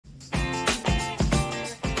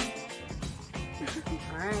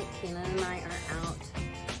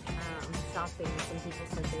people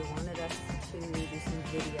said they wanted us to do some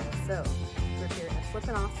video. So we're here at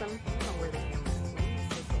Flippin' Awesome. I don't know where the camera is.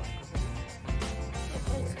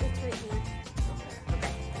 It's right here.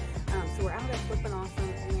 Okay. So we're out at Flippin' Awesome,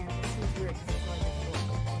 and it seems weird because it's like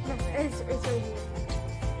It's right here.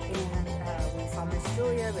 And we saw Miss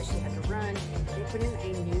Julia, but she had to run. They put in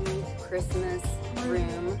a new Christmas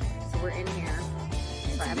room, so we're in here.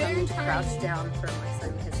 So I have to crouch down for my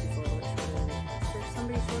son because he's a little bit shorter than me. Is there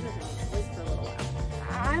somebody shorter than me? At least for a little while.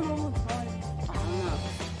 I'm almost done. Almost.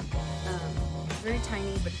 It's very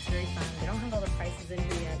tiny, but it's very fun. They don't have all the prices in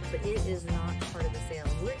here yet, but it is not part of the sale.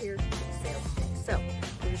 We're here for the sale today. So I'm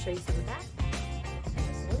going to show you some of that in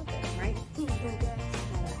just a little bit, right?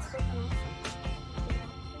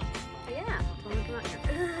 Yeah, come out here.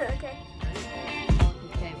 Okay.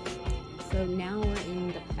 Okay, so now we're in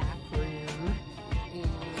the back room, and you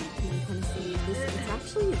can kind of see this.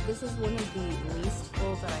 This is one of the least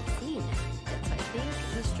full that I've seen. I think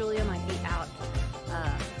Miss Julia might be out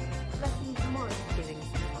getting some more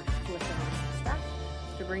flipping stuff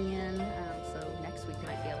to bring in. So next week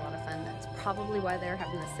might be a lot of fun. That's probably why they're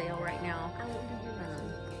having the sale right now.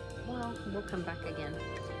 Well, we'll come back again,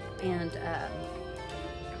 and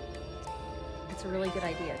it's a really good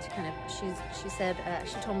idea to kind of. She said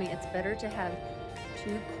she told me it's better to have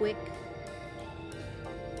two quick.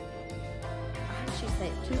 How did she say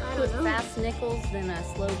it? Two quick fast nickels than a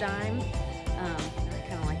slow dime. I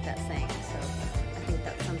kind of like that saying, so I think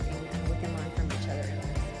that's something we can learn from each other.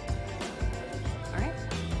 All right,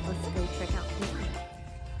 let's go check out some more.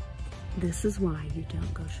 This is why you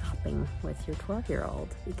don't go shopping with your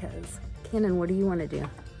 12-year-old, because Cannon, what do you want to do?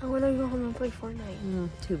 I want to go home and play Fortnite.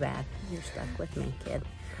 Too bad. You're stuck with me, kid.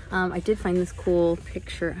 I did find this cool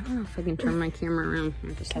picture. I don't know if I can turn my camera around.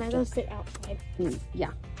 Can I go sit outside?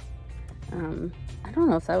 Yeah. I don't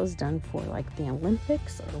know if that was done for like the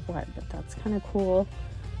Olympics or what, but that's kind of cool.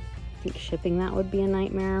 I think shipping that would be a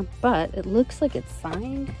nightmare, but it looks like it's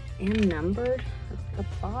signed and numbered at the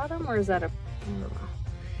bottom, or is that a, I don't know,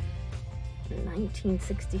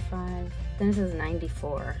 1965. Then it says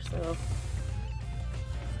 94, so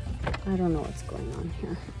I don't know what's going on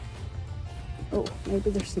here. Oh, maybe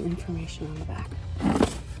there's some information on the back.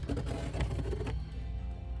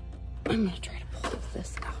 I'm gonna try to pull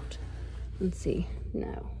this out and see.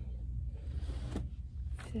 No.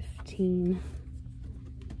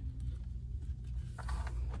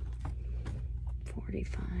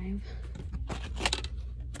 1545.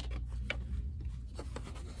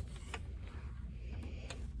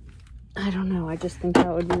 I don't know. I just think that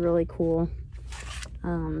would be really cool.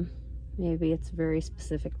 Maybe it's very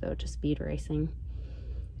specific though to speed racing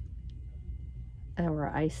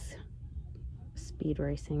or ice speed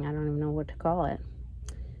racing. I don't even know what to call it.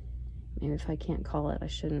 Maybe if I can't call it, I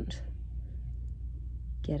shouldn't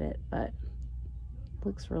get it, but it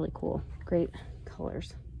looks really cool. Great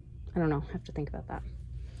colors. I don't know. I have to think about that.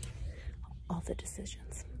 All the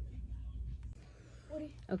decisions.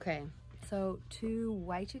 Okay, so to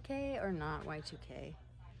Y2K or not Y2K?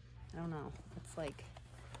 I don't know. It's like,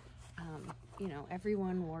 you know,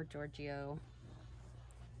 everyone wore Giorgio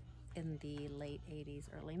in the late 80s,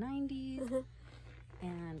 early 90s.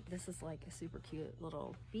 And this is like a super cute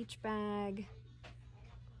little beach bag. I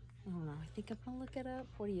don't know. I think I'm gonna look it up.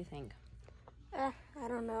 What do you think? I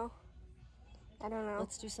don't know. I don't know.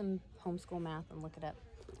 Let's do some homeschool math and look it up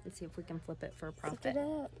and see if we can flip it for a profit. Search it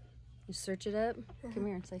up. You search it up? Come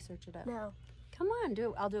here and say search it up. No. Come on, do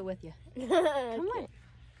it. I'll do it with you. Come on.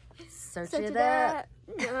 Search it it up.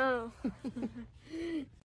 No.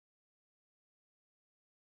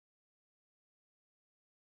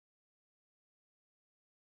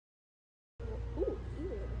 Ooh.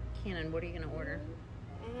 Cannon, what are you gonna order?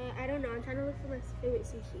 I don't know. I'm trying to look for my favorite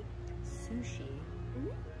sushi. Sushi?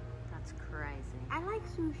 That's crazy. I like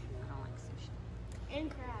sushi. I don't like sushi. And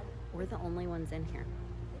crab. We're the only ones in here.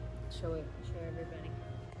 Show it. Show everybody.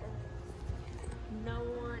 No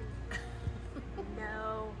one.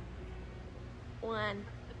 No one.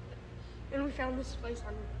 And we found this place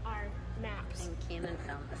on our maps. And Cannon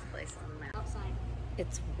found this place on the map. Outside.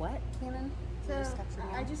 It's what, Cannon? So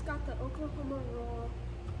I just got the Oklahoma roll,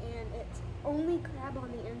 and it's only crab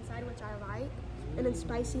on the inside, which I like, and then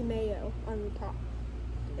spicy mayo on the top.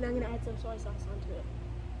 And I'm gonna add some soy sauce onto it.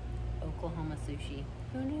 Oklahoma sushi.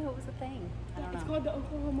 Who knew it was a thing? I don't know. It's called the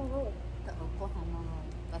Oklahoma roll. The Oklahoma roll.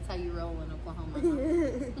 That's how you roll in Oklahoma.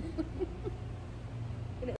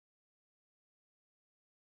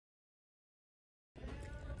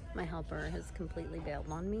 My helper has completely bailed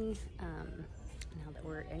on me now that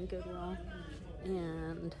we're in Goodwill,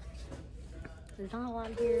 and There's not a lot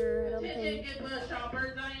here, I don't think.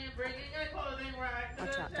 Shoppers, I am bringing a clothing rack.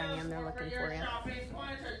 Watch out, Diane, they're looking for you.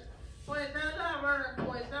 Place a cover,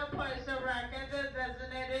 place a rack in the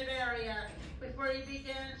designated area before you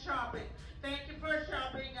begin shopping. Thank you for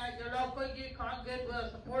shopping at your local Yukon Goodwill,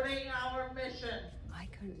 supporting our mission. I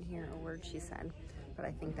couldn't hear a word she said, but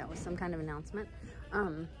I think that was some kind of announcement.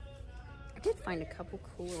 I did find a couple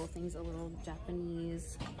cool little things, a little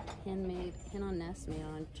Japanese handmade hen-on nest made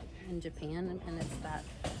in Japan, and it's that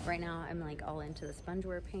right now I'm like all into the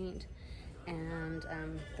spongeware paint. And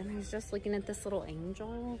then I was just looking at this little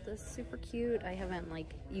angel, this super cute. I haven't,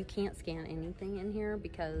 like, you can't scan anything in here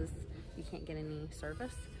because you can't get any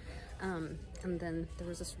service. And then there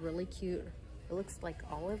was this really cute, it looks like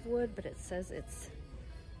olive wood, but it says it's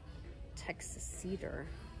Texas cedar.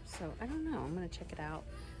 So I don't know, I'm gonna check it out.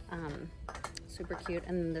 Super cute.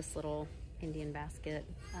 And then this little Indian basket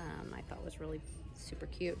I thought was really super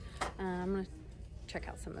cute. I'm gonna check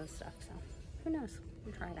out some of this stuff, so who knows,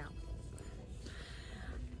 we'll try it out.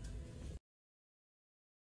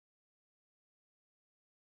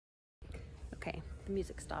 Okay, the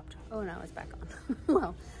music stopped. Oh no, it's back on.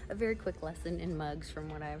 Well, a very quick lesson in mugs from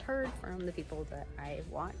what I've heard from the people that I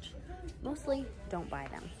watch. Mostly don't buy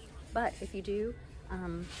them, but if you do,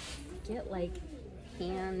 get like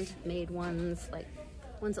handmade ones, like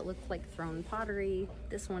ones that look like thrown pottery.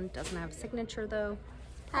 This one doesn't have a signature though.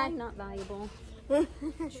 Probably not valuable.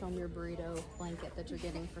 Show them your burrito blanket that you're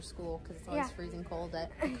getting for school because it's always freezing cold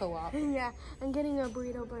at the co-op. Yeah, I'm getting a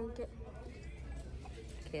burrito blanket.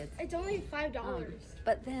 Kids. It's only $5.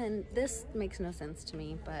 But then this makes no sense to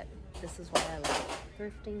me, but this is why I like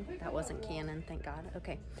thrifting. That wasn't canon, thank God.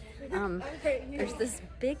 Okay. There's this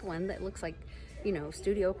big one that looks like, you know,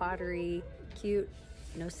 studio pottery, cute,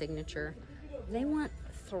 no signature. They want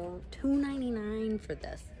 $2.99 for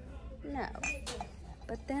this. No.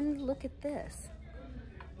 But then look at this.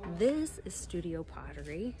 This is studio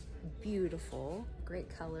pottery, beautiful, great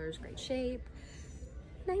colors, great shape.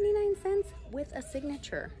 99 cents with a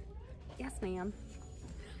signature. Yes, ma'am.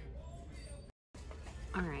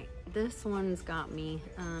 All right, this one's got me.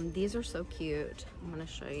 These are so cute. I'm gonna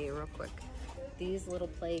show you real quick. These little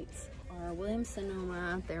plates are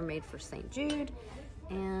Williams-Sonoma. They're made for St. Jude,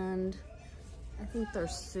 and I think they're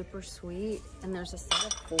super sweet. And there's a set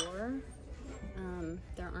of 4.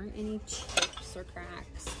 There aren't any chips or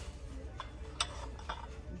cracks.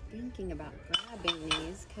 I'm thinking about grabbing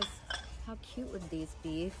these because how cute would these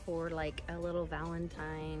be for like a little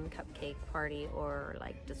Valentine cupcake party or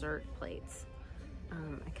like dessert plates?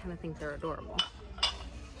 I kind of think they're adorable.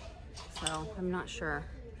 So I'm not sure.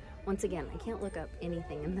 Once again, I can't look up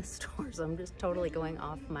anything in this store, so I'm just totally going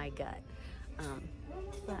off my gut.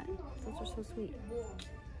 But those are so sweet.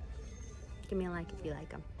 Give me a like if you like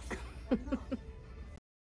them.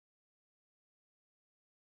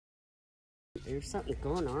 There's something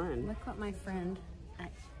going on. Look what my friend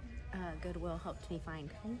at Goodwill helped me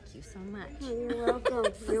find. Thank you so much. You're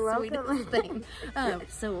welcome. You're welcome. Thing.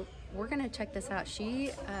 So we're gonna check this out.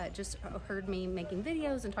 She just heard me making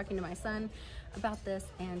videos and talking to my son about this,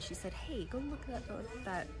 and she said, "Hey, go look at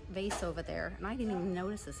that vase over there." And I didn't even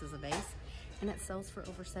notice this is a vase, and it sells for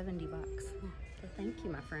over $70. So thank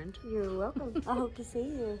you, my friend. You're welcome. I hope to see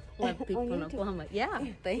you. Love people in Oklahoma. Yeah,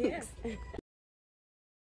 thanks. Yeah.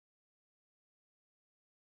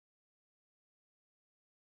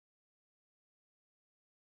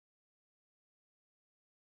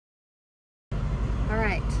 All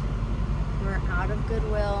right, we're out of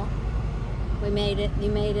Goodwill. We made it, you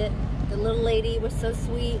made it. The little lady was so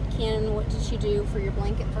sweet. Ken, what did she do for your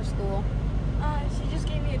blanket for school? She just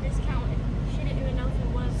gave me a discount, and she didn't even know if it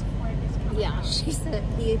was for a discount. Yeah, she said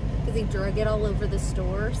because he drug it all over the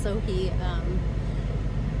store, so he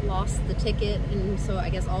lost the ticket, and so I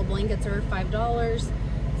guess all blankets are $5.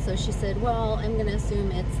 So she said, well, I'm gonna assume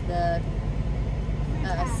it's the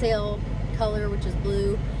sale color, which is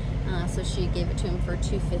blue. So she gave it to him for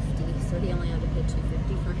 $2.50. So he only had to pay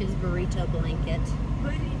 $2.50 for his burrito blanket.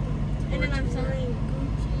 And then I'm selling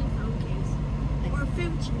Gucci phone case. Or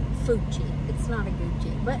Fucci. It's not a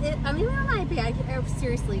Gucci, but I mean, it might be. I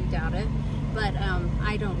seriously doubt it, but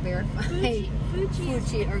I don't verify.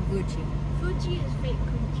 Fucci or Gucci. Fucci is fake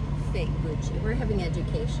Gucci. Fake Gucci. We're having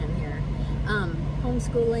education here.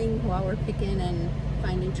 Homeschooling while we're picking and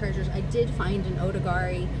finding treasures. I did find an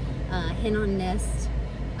Otagari hen-on nest.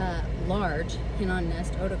 Large hen-on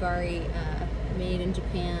nest Otagari made in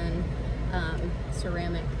Japan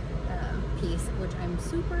ceramic piece, which I'm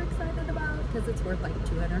super excited about because it's worth like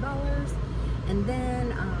 $200. And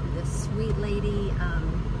then this sweet lady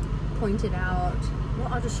pointed out, well,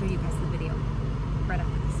 I'll just show you guys the video right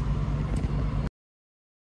after this.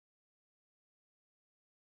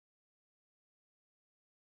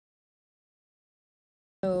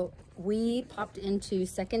 So we popped into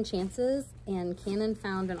Second Chances, and Cannon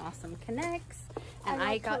found an awesome Connects, and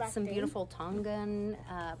I got some beautiful Tongan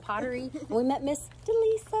pottery. And we met Miss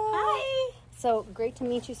Delisa. Hi. So great to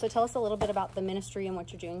meet you. So tell us a little bit about the ministry and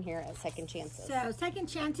what you're doing here at Second Chances. So Second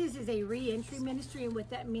Chances is a re-entry ministry, and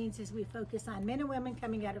what that means is we focus on men and women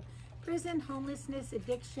coming out of prison, homelessness,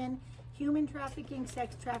 addiction, human trafficking,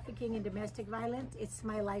 sex trafficking, and domestic violence. It's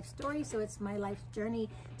my life story, so it's my life's journey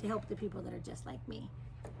to help the people that are just like me.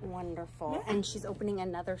 Wonderful. Yeah. And she's opening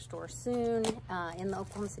another store soon in the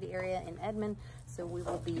Oklahoma City area in Edmond, so we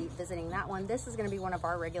will be visiting that one. This is going to be one of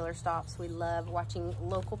our regular stops. We love watching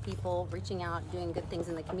local people reaching out, doing good things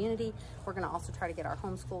in the community. We're going to also try to get our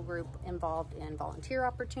homeschool group involved in volunteer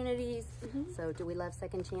opportunities. So do we love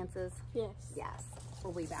Second Chances? Yes. Yes.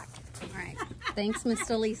 We'll be back. All right. Thanks, Miss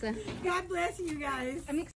Delisa. God bless you guys.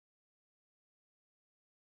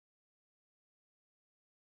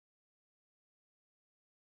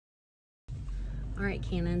 All right,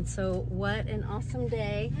 Cannon. So what an awesome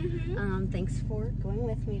day. Thanks for going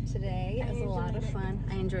with me today. It was a lot of fun.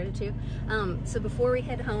 I enjoyed it too. So before we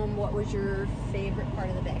head home, what was your favorite part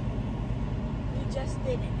of the day? We just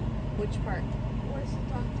did it. Which part? Where she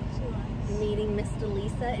talked to us. Meeting Miss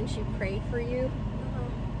Delisa, and she prayed for you.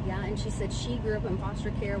 Yeah, and she said she grew up in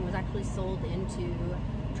foster care and was actually sold into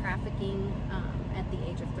trafficking at the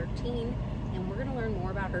age of 13. And we're going to learn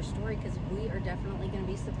more about her story because we are definitely going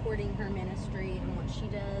to be supporting her ministry and what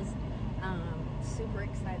she does. Super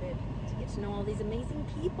excited to get to know all these amazing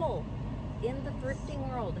people in the thrifting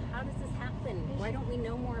world. How does this happen? Why don't we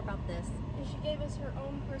know more about this? And she gave us her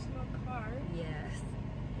own personal card. Yes.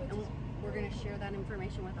 And we're going to share that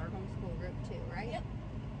information with our homeschool group too, right? Yep.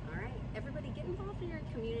 All right. Everybody get involved in your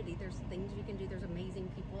community. There's things you can do. There's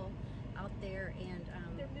amazing people out there, and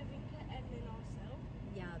They're moving to Edmond also.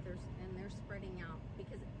 yeah, they're spreading out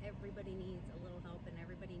because everybody needs a little help, and